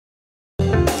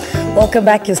Welcome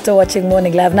back. You're still watching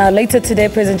Morning Live. Now, later today,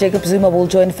 President Jacob Zuma will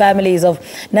join families of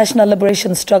National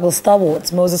Liberation Struggle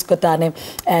stalwarts Moses Kotane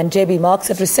and JB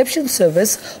Marks at reception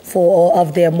service for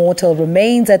of their mortal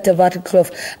remains at the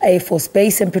Waterkloof Air Force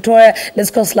Base in Pretoria.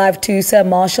 Let's cross live to Samm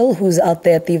Marshall, who's out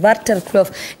there at the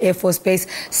Waterkloof Air Force Base.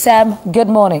 Sam, good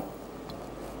morning.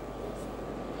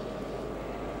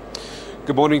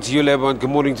 Good morning to you, Lebo, and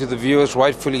good morning to the viewers.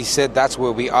 Rightfully said, that's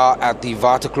where we are at the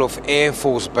Waterkloof Air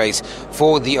Force Base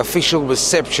for the official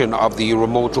reception of the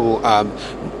immortal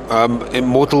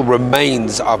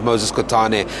remains of Moses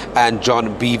Kotane and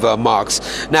John Beaver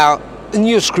Marks. Now, in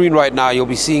your screen right now, you'll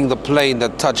be seeing the plane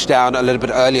that touched down a little bit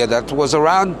earlier. That was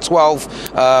around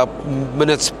 12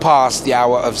 minutes past the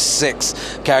hour of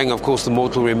 6, carrying, of course, the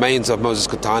mortal remains of Moses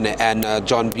Kotane and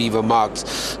John Beaver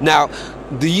Marks. Now,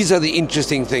 these are the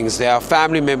interesting things. There are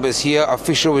family members here,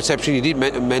 official reception. You did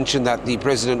mention that the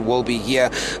president will be here.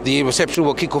 The reception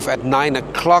will kick off at 9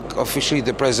 o'clock. Officially,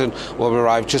 the president will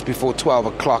arrive just before 12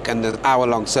 o'clock, and an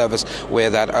hour-long service where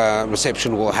that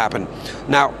reception will happen.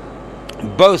 Now,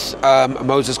 both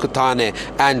Moses Kotane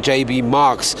and JB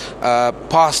Marks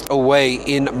passed away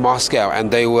in Moscow,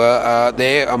 and they were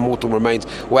their mortal remains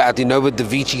were at the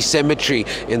Novodevichy Cemetery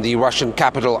in the Russian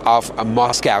capital of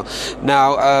Moscow.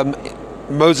 Now,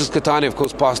 Moses Kotane, of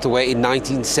course, passed away in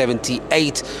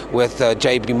 1978, with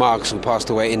JB Marks, who passed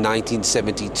away in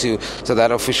 1972. So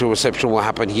that official reception will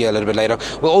happen here a little bit later.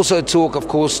 We'll also talk, of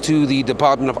course, to the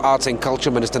Department of Arts and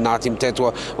Culture, Minister Nathi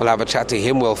Mthethwa. We'll have a chat to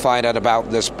him. We'll find out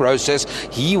about this process.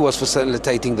 He was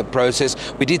facilitating the process.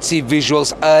 We did see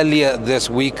visuals earlier this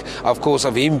week, of course,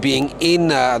 of him being in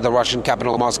the Russian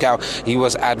capital, Moscow. He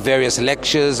was at various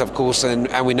lectures, of course, and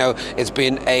we know it's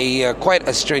been quite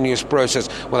a strenuous process.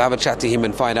 We'll have a chat to him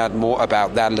and find out more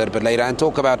about that a little bit later, and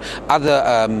talk about other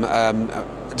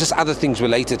just other things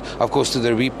related, of course, to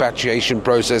the repatriation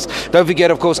process. Don't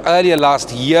forget, of course, earlier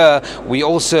last year, we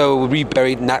also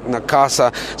reburied Nat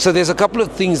Nakasa. So there's a couple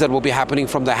of things that will be happening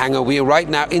from the hangar. We are right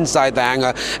now inside the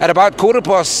hangar at about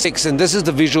 6:15, and this is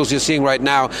the visuals you're seeing right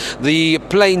now. The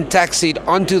plane taxied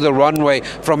onto the runway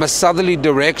from a southerly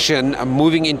direction,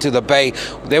 moving into the bay.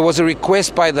 There was a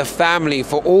request by the family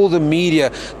for all the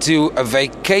media to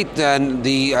vacate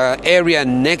the area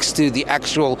next to the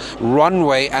actual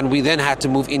runway, and we then had to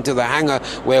move into the hangar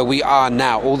where we are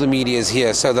now. All the media is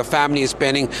here, so the family is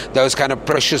spending those kind of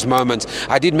precious moments.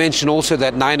 I did mention also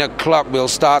that 9 o'clock we'll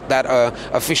start that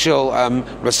official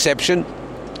reception.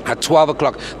 At 12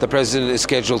 o'clock, the president is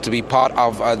scheduled to be part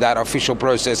of that official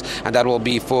process, and that will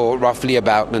be for roughly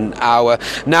about an hour.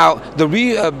 Now, the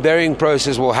burying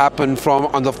process will happen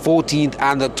on the 14th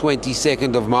and the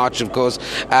 22nd of March, of course,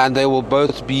 and they will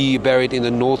both be buried in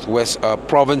the Northwest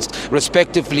province,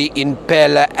 respectively in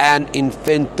Pella and in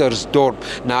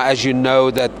Ventersdorp. Now, as you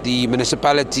know, that the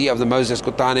municipality of the Moses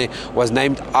Kotane was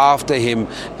named after him,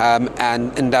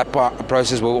 and in that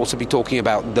process, we'll also be talking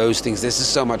about those things. This is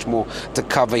so much more to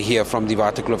cover here from the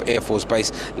Waterkloof Air Force Base.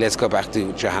 Let's go back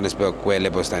to Johannesburg, where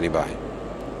Lebo is standing by.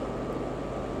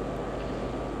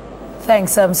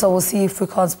 Thanks, Sam. So we'll see if we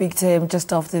can't speak to him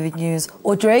just after the news,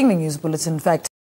 or during the news bulletin, in fact.